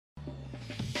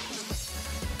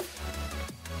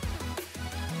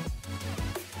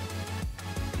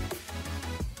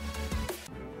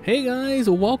Hey guys,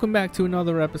 welcome back to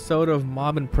another episode of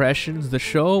Mabimpressions, the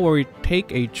show where we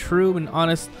take a true and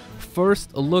honest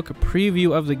first look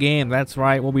preview of the game. That's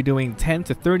right, we'll be doing 10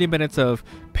 to 30 minutes of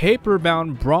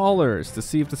Paperbound Brawlers to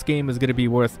see if this game is going to be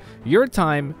worth your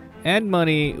time and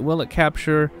money. Will it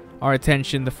capture our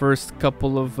attention the first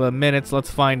couple of minutes? Let's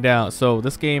find out. So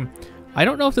this game, I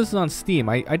don't know if this is on Steam.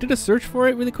 I did a search for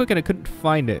it really quick and I couldn't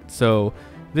find it. So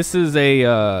this is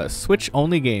a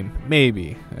Switch-only game,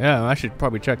 maybe. Yeah, I should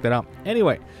probably check that out.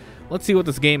 Anyway, let's see what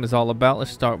this game is all about.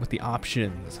 Let's start with the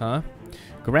options, huh?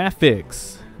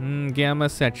 Graphics, gamma,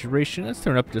 saturation. Let's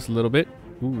turn it up just a little bit.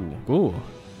 Ooh.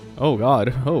 Oh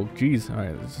God. Oh geez. All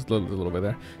right, just a little bit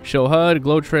there. Show HUD,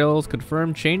 glow trails,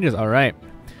 confirm changes. All right.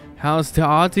 How's the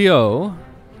audio?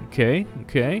 Okay.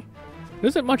 There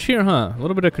isn't much here, huh? A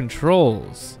little bit of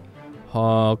controls.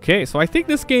 Okay, so I think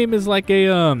this game is like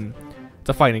a it's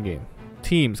a fighting game.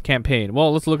 Teams, campaign.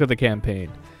 Well, let's look at the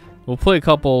campaign. We'll play a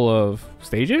couple of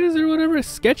stages or whatever.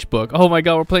 Sketchbook. Oh my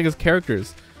God, we're playing as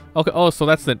characters. Okay, oh, so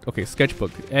that's the, okay, sketchbook.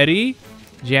 Eddie,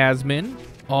 Jasmine.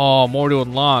 Oh, more to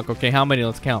unlock. Okay, how many?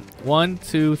 Let's count. 1,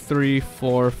 2, 3,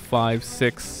 4, 5,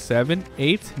 6, 7,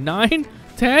 8, 9,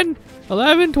 10,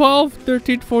 11, 12,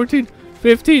 13, 14,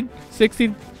 15,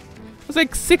 16. It's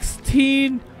like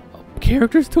 16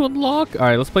 characters to unlock. All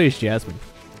right, let's play as Jasmine.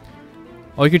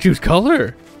 Oh, you can choose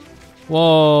color.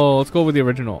 Whoa, let's go with the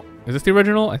original. Is this the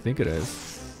original? I think it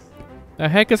is. The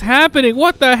heck is happening?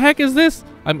 What the heck is this?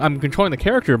 I'm controlling the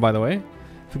character, by the way.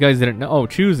 If you guys didn't know. Oh,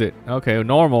 choose it. Okay,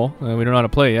 normal. We don't know how to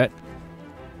play yet.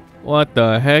 What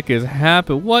the heck is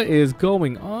happening? What is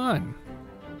going on?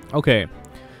 Okay.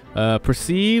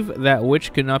 Perceive that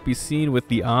which cannot be seen with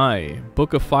the eye.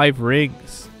 Book of 5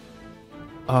 rings.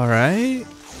 Alright.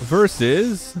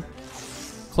 Versus...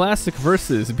 Classic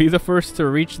versus. Be the first to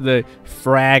reach the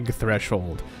frag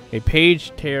threshold. A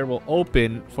page tear will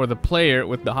open for the player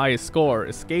with the highest score.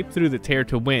 Escape through the tear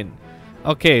to win.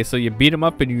 Okay, so you beat him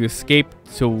up and you escape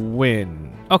to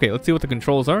win. Okay, let's see what the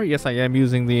controls are. Yes, I am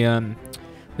using the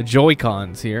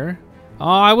Joy-Cons here. Oh,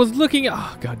 I was looking at...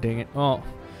 Oh, God dang it. Oh,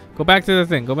 go back to the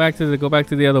thing. Go back to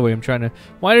the other way. I'm trying to...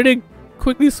 Why did it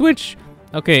quickly switch?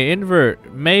 Okay,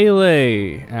 invert.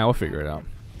 Melee. We'll figure it out.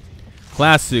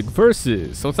 Classic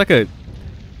versus. So it's like a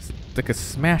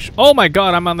smash. Oh my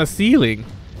God, I'm on the ceiling.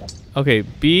 Okay,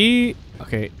 B.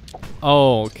 Okay.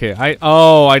 Oh, okay.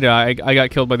 I got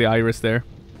killed by the iris there.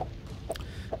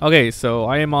 Okay, so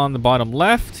I am on the bottom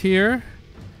left here.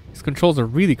 These controls are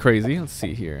really crazy. Let's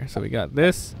see here. So we got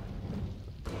this.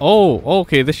 Oh,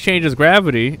 okay. This changes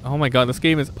gravity. Oh my God, this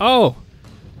game is. Oh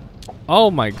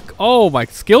my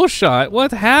skill shot.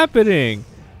 What's happening,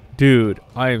 dude?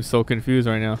 I am so confused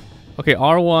right now. Okay,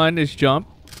 R1 is jump.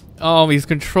 Oh, these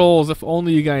controls, if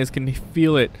only you guys can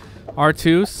feel it.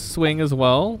 R2, swing as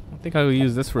well. I think I will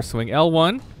use this for swing.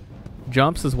 L1,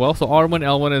 jumps as well. So R1,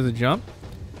 L1 is a jump.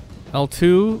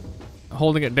 L2,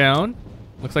 holding it down.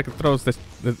 Looks like it throws the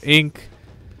ink.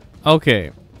 Okay.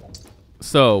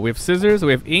 So, we have scissors,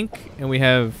 we have ink, and we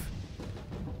have...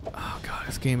 Oh, God,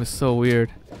 this game is so weird.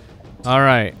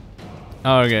 Alright.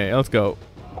 Okay, let's go.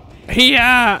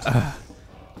 Yeah!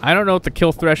 I don't know what the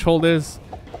kill threshold is,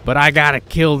 but I gotta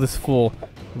kill this fool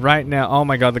right now. Oh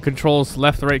my God, the controls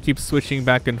left, right keep switching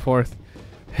back and forth.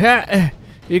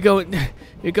 You're going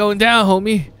down,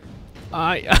 homie.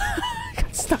 I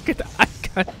got stuck in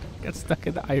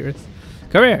the iris.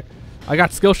 Come here. I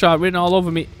got skill shot written all over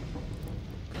me.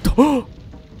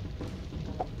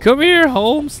 Come here,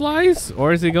 home slice.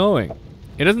 Or is he going?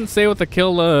 It doesn't say what the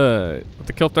kill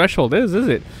threshold is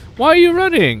it? Why are you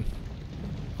running?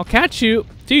 I'll catch you.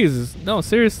 Jesus, no,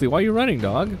 seriously, why are you running,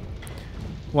 dog?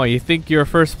 Why, you think you're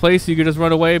first place, you can just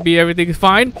run away and be everything's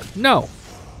fine? No.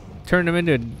 Turn him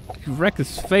into, wreck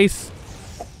his face.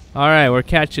 Alright, we're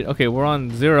catching. Okay, we're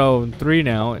on 0 and 3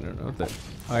 now. I don't know what that.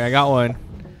 Okay, I got one.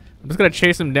 I'm just gonna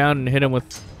chase him down and hit him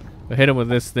with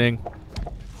this thing.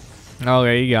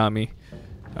 Okay, you got me.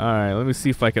 Alright, let me see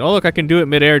if I can. Oh, look, I can do it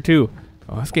midair too.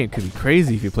 Oh, this game could be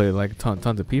crazy if you play with like tons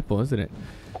of people, isn't it?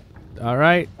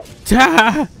 Alright.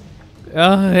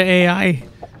 AI,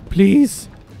 please.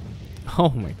 Oh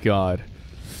my God.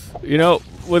 You know,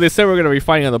 when they said we're going to be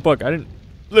fighting on the book, I didn't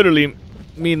literally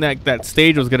mean that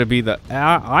stage was going to be the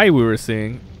eye we were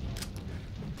seeing.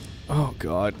 Oh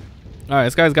God. Alright,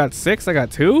 this guy's got 6. I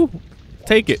got 2.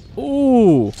 Take it.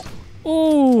 Ooh.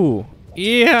 Ooh.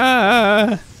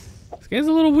 Yeah. This game's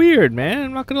a little weird, man.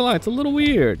 I'm not going to lie. It's a little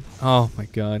weird. Oh my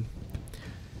God.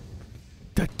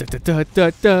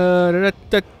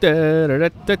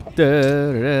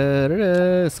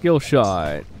 Skill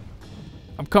shot.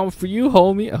 I'm coming for you,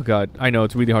 homie. Oh God, I know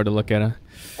it's really hard to look at.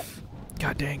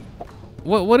 God dang.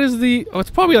 What is the? Oh, it's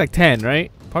probably like 10,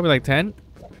 right? Probably like 10.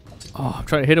 Oh, I'm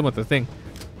trying to hit him with the thing.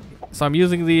 So I'm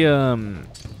using the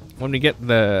when we get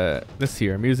this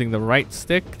here, I'm using the right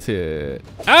stick to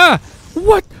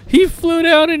what? He flew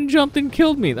down and jumped and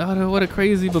killed me. Oh, what a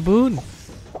crazy baboon.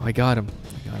 Oh, I got him.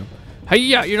 Hey,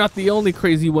 yeah, you're not the only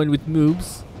crazy one with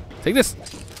moves. Take this.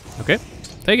 Okay,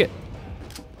 take it.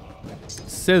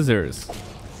 Scissors.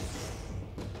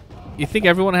 You think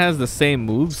everyone has the same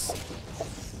moves?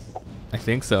 I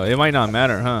think so. It might not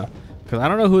matter, huh? Because I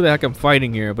don't know who the heck I'm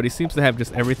fighting here, but he seems to have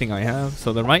just everything I have.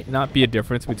 So there might not be a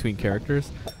difference between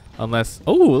characters. Unless...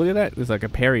 Oh, look at that. There's like a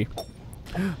parry.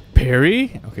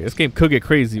 Parry? Okay, this game could get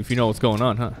crazy if you know what's going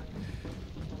on, huh?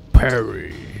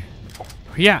 Parry.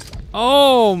 Yeah.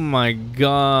 Oh my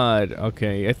god.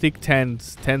 Okay, I think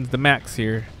 10's the max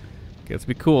here. Okay, let's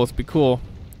be cool. Let's be cool.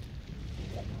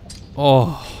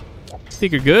 Oh.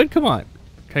 Think you're good? Come on.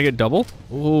 Can I get double?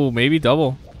 Oh, maybe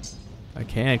double. I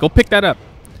can. Go pick that up.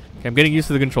 Okay, I'm getting used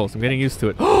to the controls. I'm getting used to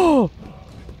it. Oh!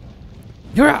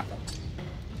 You're out.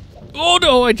 Oh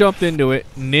no, I jumped into it.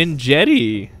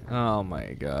 Ninjetti. Oh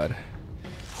my god.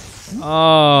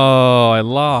 Oh, I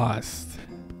lost.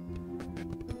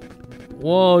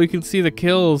 Whoa, you can see the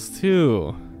kills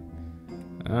too.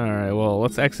 Alright, well,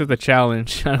 let's exit the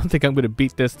challenge. I don't think I'm going to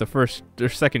beat this the first or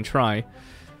second try.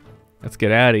 Let's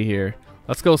get out of here.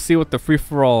 Let's go see what the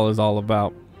free-for-all is all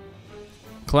about.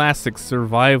 Classic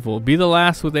survival. Be the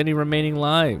last with any remaining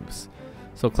lives.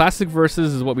 So classic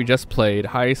versus is what we just played.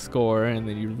 High score, and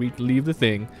then you leave the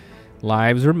thing.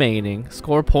 Lives remaining.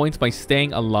 Score points by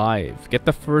staying alive. Get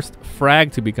the first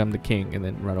frag to become the king, and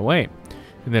then run away.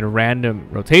 And then random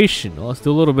rotation. Well, let's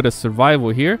do a little bit of survival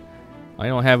here. I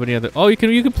don't have any other... Oh, you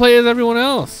can play as everyone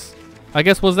else. I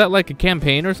guess, was that like a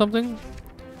campaign or something?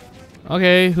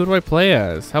 Okay, who do I play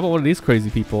as? How about one of these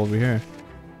crazy people over here?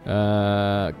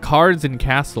 Cards and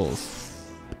castles.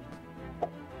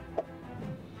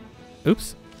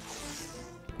 Oops.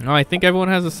 No, I think everyone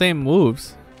has the same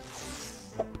moves.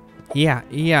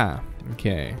 Yeah.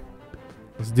 Okay.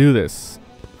 Let's do this.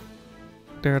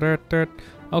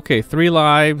 Okay, 3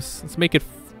 lives. Let's make it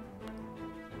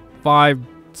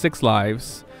 6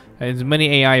 lives. As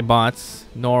many AI bots.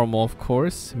 Normal, of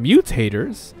course.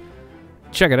 Mutators.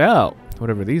 Check it out.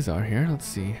 Whatever these are here. Let's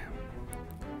see.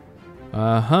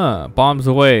 Bombs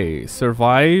away.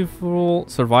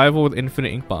 Survival with infinite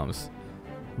ink bombs.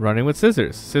 Running with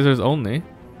scissors. Scissors only.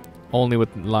 Only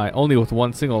with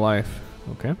one single life.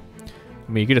 Okay.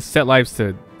 I mean, you get to set lives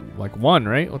to like 1,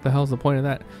 right? What the hell's the point of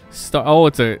that?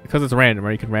 Because it's random,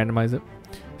 right? You can randomize it.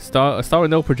 Start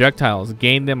with no projectiles.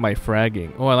 Gain them by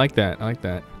fragging. Oh, I like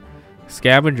that.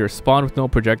 Scavenger. Spawn with no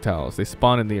projectiles. They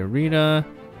spawn in the arena.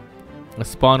 A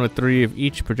spawn with 3 of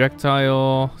each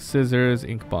projectile. Scissors,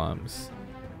 ink bombs.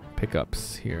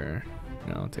 Pickups here.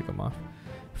 No, take them off.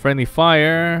 Friendly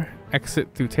fire. Exit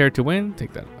through tear to win.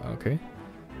 Take that. Okay.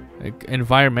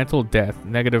 Environmental death.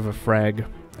 Negative a frag.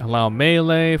 Allow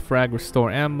melee. Frag restore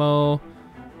ammo.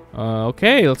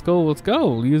 Okay, let's go.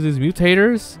 We'll use these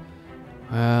mutators.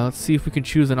 Let's see if we can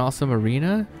choose an awesome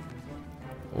arena.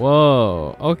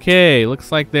 Whoa. Okay,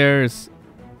 looks like there's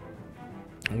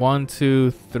 1,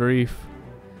 2, 3.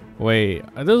 Wait,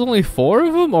 are there only 4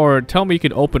 of them? Or tell me you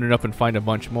can open it up and find a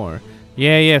bunch more.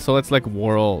 Yeah, so that's like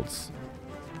worlds.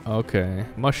 Okay,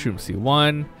 mushroom seed.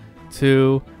 1,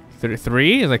 2,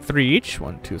 3 is like 3 each.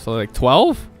 1, 2, so like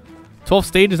 12? 12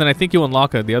 stages, and I think you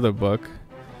unlock the other book.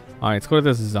 Alright, let's go to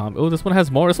this zombie. Oh, this one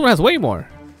has more. This one has way more.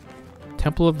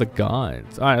 Temple of the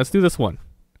Gods. Alright, let's do this one.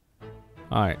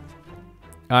 Alright,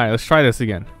 let's try this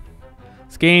again.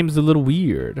 This game's a little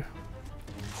weird.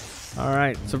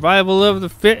 Alright, survival of the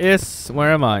fittest.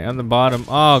 Where am I? On the bottom.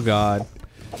 Oh, God.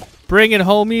 Bring it,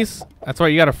 homies. That's right,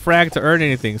 you gotta frag to earn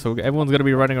anything, so everyone's gonna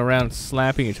be running around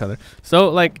slapping each other. So,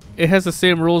 like, it has the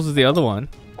same rules as the other one.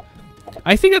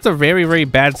 I think that's a very, very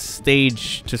bad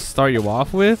stage to start you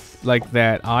off with, like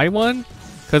that I one,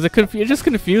 because it just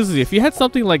confuses you. If you had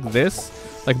something like this,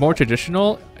 like more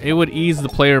traditional, it would ease the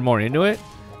player more into it.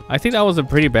 I think that was a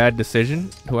pretty bad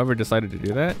decision, whoever decided to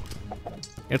do that.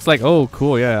 It's like, oh,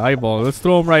 cool, yeah, eyeball, let's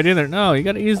throw him right in there. No, you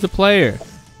gotta ease the player.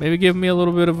 Maybe give me a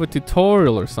little bit of a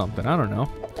tutorial or something. I don't know.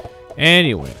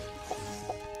 Anyway.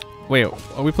 Wait,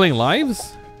 are we playing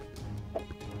lives?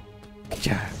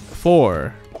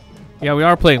 4. Yeah, we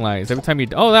are playing lives. Every time you...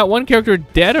 Oh, that one character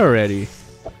dead already.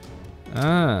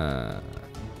 Ah.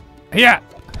 Yeah.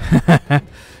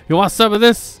 You want some of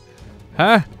this?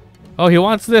 Huh? Oh, he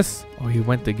wants this. Oh, he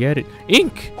went to get it.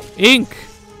 Ink.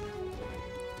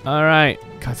 All right.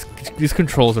 God, these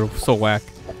controls are so whack.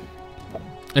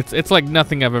 It's like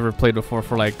nothing I've ever played before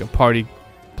for like a party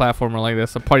platformer like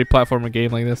this. A party platformer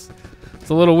game like this. It's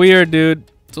a little weird, dude.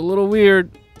 It's a little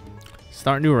weird.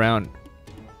 Start new round.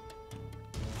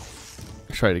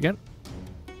 Let's try it again.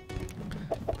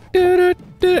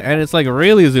 And it's like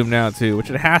really zoomed out too, which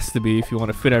it has to be if you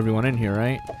want to fit everyone in here,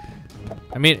 right?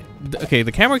 I mean, okay,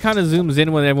 the camera kind of zooms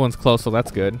in when everyone's close, so that's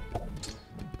good.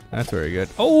 That's very good.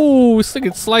 Oh, it's like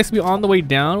it sliced me on the way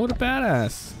down. What a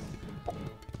badass.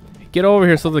 Get over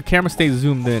here so the camera stays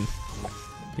zoomed in.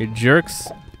 You jerks.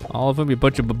 All of them, you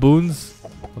bunch of baboons.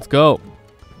 Let's go.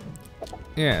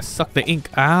 Yeah, suck the ink.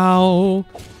 Ow.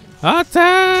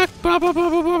 Attack. Blah, blah, blah,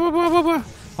 blah, blah, blah, blah, blah.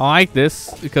 I like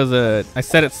this because I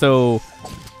set it so,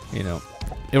 you know,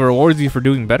 it rewards you for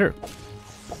doing better.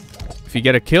 If you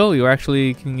get a kill, you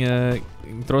actually can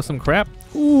throw some crap.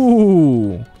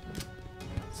 Ooh.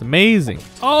 It's amazing.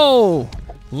 Oh,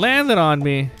 landed on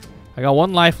me. I got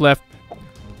 1 life left.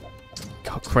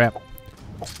 Oh, crap.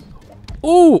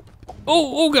 Ooh.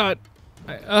 Oh, God.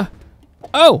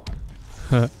 Oh.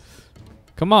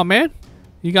 Come on, man.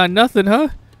 You got nothing, huh?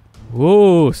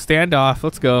 Whoa, standoff.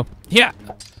 Let's go. Yeah.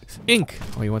 It's ink.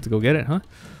 Oh, you want to go get it, huh?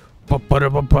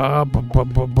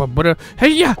 Hey,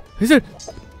 yeah. Is it?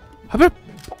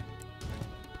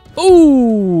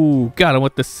 Ooh, got him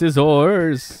with the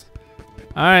scissors.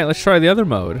 All right, let's try the other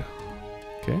mode.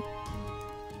 Okay.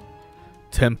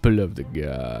 Temple of the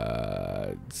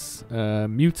Gods.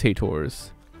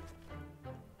 Mutators.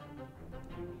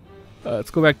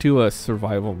 Let's go back to a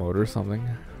survival mode or something.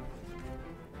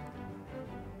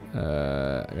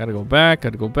 I gotta go back.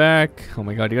 Oh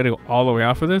my god, you gotta go all the way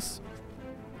out for this?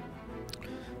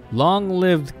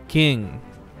 Long-lived king.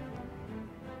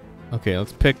 Okay,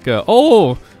 let's pick.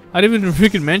 Oh, I didn't even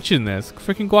freaking mention this.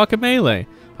 Freaking Guacamelee.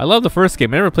 I love the first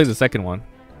game. I never played the second one.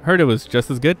 Heard it was just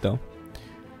as good though.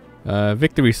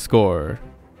 Victory score.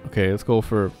 Okay, let's go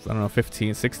for, I don't know,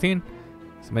 15, 16.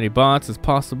 As many bots as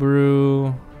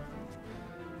possible.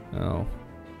 Oh,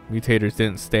 mutators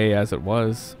didn't stay as it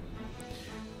was.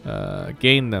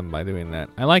 Gain them by doing that.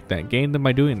 I like that. Gain them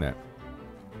by doing that.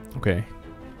 Okay.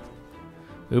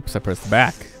 Oops, I pressed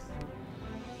back.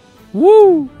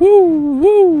 Woo, woo,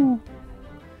 woo.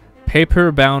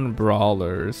 Paperbound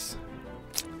Brawlers.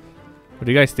 What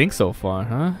do you guys think so far,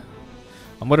 huh?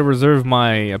 I'm gonna reserve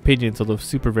my opinion till the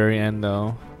super very end,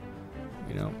 though.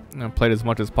 You know, I'm gonna play it as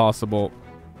much as possible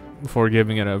before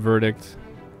giving it a verdict.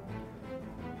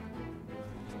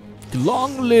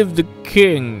 Long live the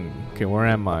king. Okay, where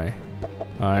am I?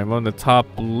 I'm on the top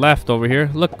left over here.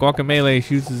 Look, Guacamelee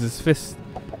uses his fist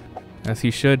as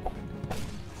he should.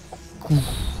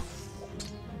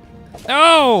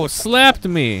 Oh, slapped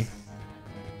me.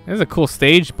 This is a cool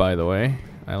stage, by the way.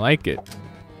 I like it.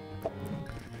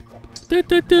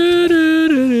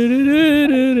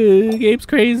 Game's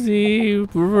crazy.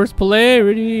 Reverse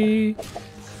polarity.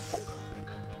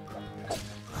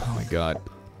 Oh my god.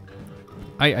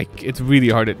 It's really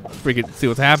hard to freaking see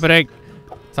what's happening.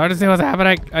 It's hard to see what's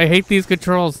happening. I hate these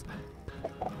controls.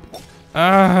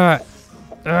 God.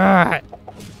 Oh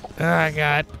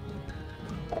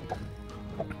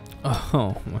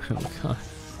my god.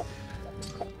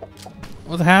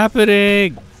 What's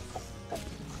happening?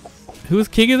 Who's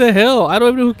King of the Hill? I don't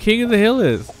even know who King of the Hill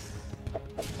is.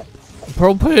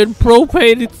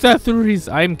 Propane accessories.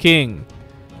 I'm king.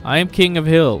 I am king of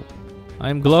hill. I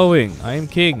am glowing. I am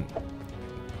king.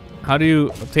 How do you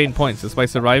obtain points? Just by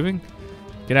surviving?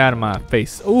 Get out of my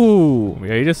face. Ooh,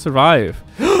 yeah, you just survive.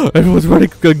 Everyone's running,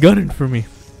 gunning for me.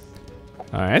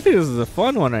 Alright, I think this is a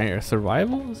fun one right here.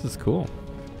 Survival? This is cool.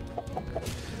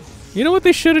 You know what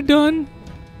they should have done?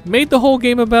 Made the whole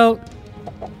game about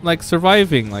like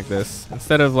surviving like this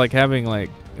instead of like having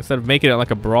like making it like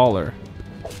a brawler.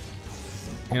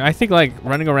 You know, I think like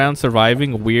running around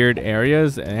surviving weird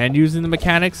areas and using the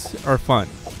mechanics are fun.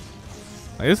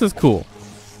 Like, this is cool.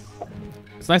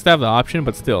 It's nice to have the option,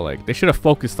 but still, like, they should have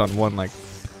focused on one like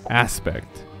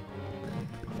aspect.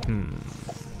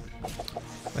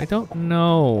 I don't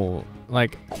know.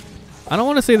 Like, I don't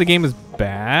want to say the game is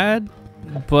bad,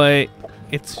 but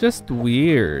it's just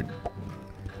weird.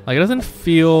 Like, it doesn't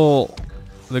feel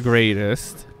the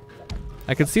greatest.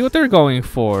 I can see what they're going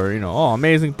for. You know, oh,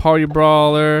 amazing party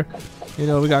brawler. You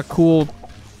know, we got cool.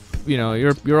 You know,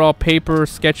 you're all paper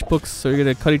sketchbooks, so you're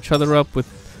gonna cut each other up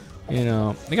with. You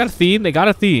know, they got a theme. They got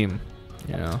a theme.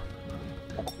 You know,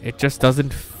 it just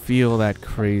doesn't feel that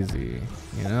crazy.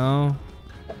 You know,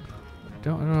 I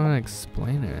don't know how to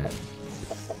explain it.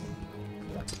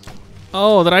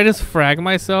 Oh, did I just frag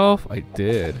myself? I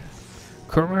did.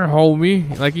 Come here,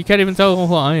 homie. Like, you can't even tell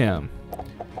who I am.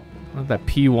 I have that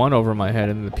P1 over my head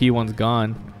and the P1's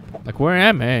gone. Like, where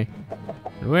am I?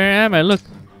 Where am I? Look,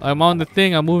 I'm on the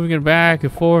thing. I'm moving it back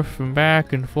and forth and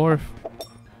back and forth.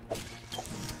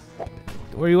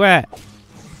 Where you at?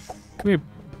 Come here.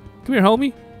 Come here,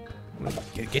 homie. I'm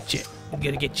gonna get you. I'm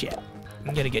gonna get you.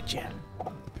 I'm gonna get you.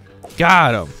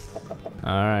 Got him.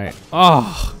 All right.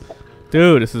 Oh,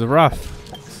 dude, this is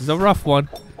rough. This is a rough one.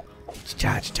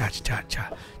 Cha cha cha cha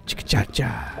cha cha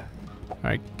cha. All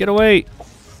right, get away.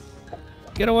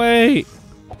 Get away.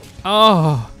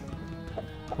 Oh.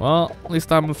 Well, at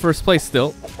least I'm in first place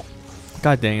still.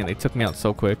 God dang it, they took me out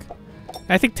so quick.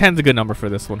 I think 10's a good number for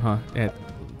this one, huh? Yeah,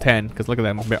 10, because look at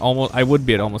that. I would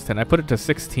be at almost 10. I put it to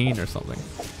 16 or something.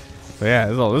 So yeah,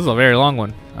 this is a very long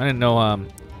one. I didn't know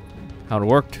how it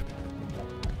worked.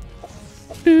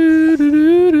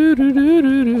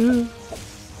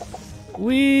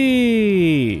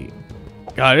 Wee!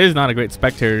 God, it is not a great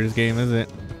spectators game, is it?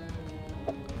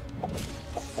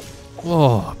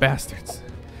 Whoa, bastards.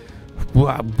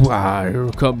 Blah, blah, here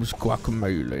comes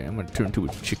guacamole. I'm gonna turn into a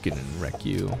chicken and wreck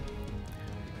you.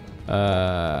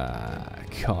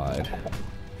 God.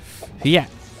 Yeah.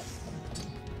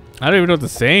 I don't even know what to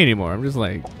say anymore. I'm just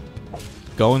like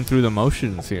going through the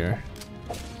motions here.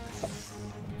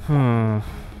 I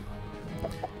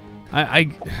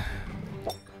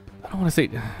don't want to say,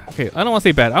 okay, I don't want to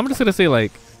say bad. I'm just gonna say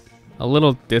like a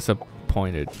little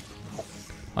disappointed.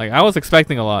 Like I was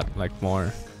expecting a lot, like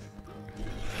more.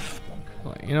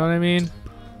 Like, you know what I mean?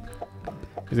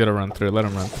 He's gotta run through it. Let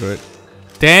him run through it.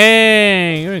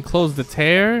 Dang! You're gonna close the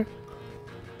tear?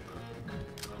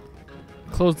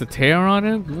 Close the tear on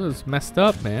him? It was messed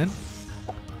up, man.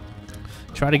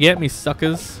 Try to get me,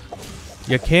 suckers.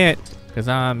 You can't, because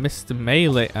I'm Mr.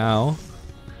 Melee. Ow.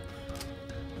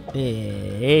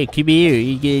 Hey, come here.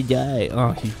 You're gonna die.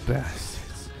 Oh, you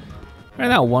bastards.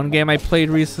 Remember that one game I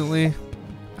played recently?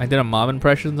 I did a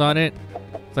Mabimpressions on it.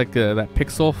 It's like that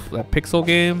pixel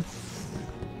game.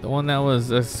 The one that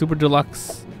was a super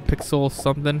deluxe pixel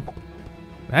something.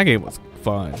 That game was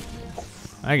fun.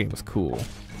 That game was cool.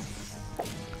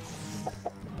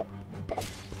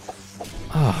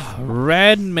 Ah,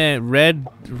 Reptile Man. I don't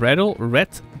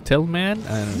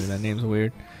know. That name's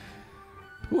weird.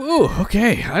 Ooh,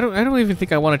 okay. I don't even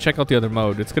think I want to check out the other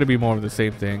mode. It's gonna be more of the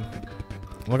same thing.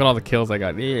 Look at all the kills I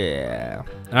got. Yeah.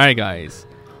 All right, guys.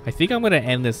 I think I'm going to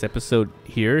end this episode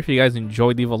here. If you guys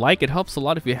enjoyed, leave a like. It helps a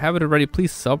lot. If you haven't already,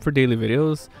 please sub for daily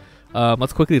videos.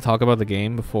 Let's quickly talk about the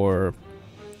game before,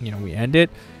 we end it.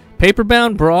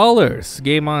 Paperbound Brawlers,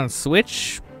 game on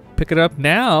Switch. Pick it up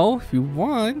now if you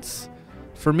want.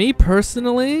 For me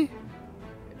personally,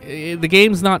 the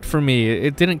game's not for me.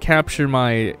 It didn't capture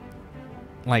my,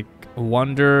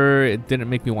 wonder. It didn't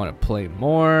make me want to play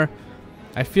more.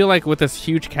 I feel like with this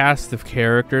huge cast of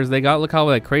characters they got, look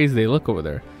how crazy they look over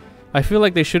there. I feel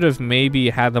like they should have maybe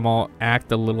had them all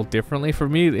act a little differently. For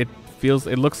me, it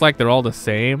looks like they're all the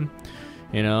same.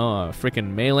 A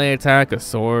freaking melee attack, a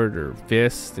sword or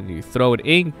fist, and you throw it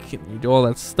ink, and you do all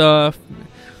that stuff.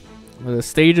 The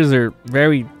stages are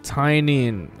very tiny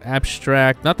and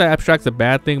abstract. Not that abstract's a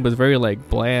bad thing, but it's very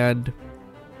bland.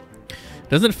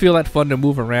 Doesn't feel that fun to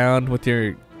move around with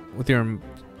your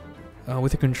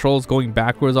controls going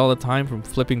backwards all the time from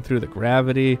flipping through the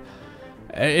gravity.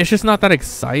 It's just not that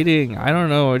exciting. I don't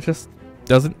know. It just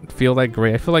doesn't feel that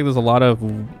great. I feel like there's a lot of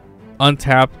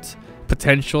untapped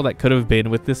potential that could have been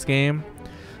with this game.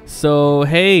 So,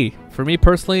 hey, for me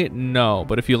personally, no.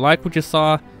 But if you like what you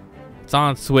saw, it's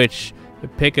on Switch.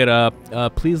 Pick it up.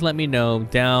 Please let me know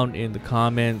down in the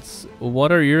comments.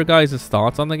 What are your guys'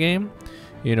 thoughts on the game?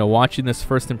 Watching this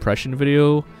first impression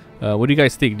video. What do you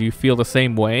guys think? Do you feel the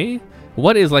same way?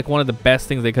 What is one of the best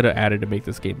things they could have added to make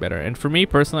this game better? And for me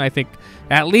personally, I think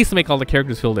at least make all the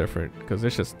characters feel different, because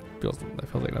this just feels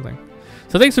like nothing.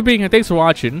 So thanks for being here. Thanks for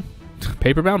watching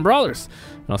Paperbound Brawlers.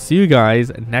 And I'll see you guys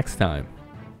next time.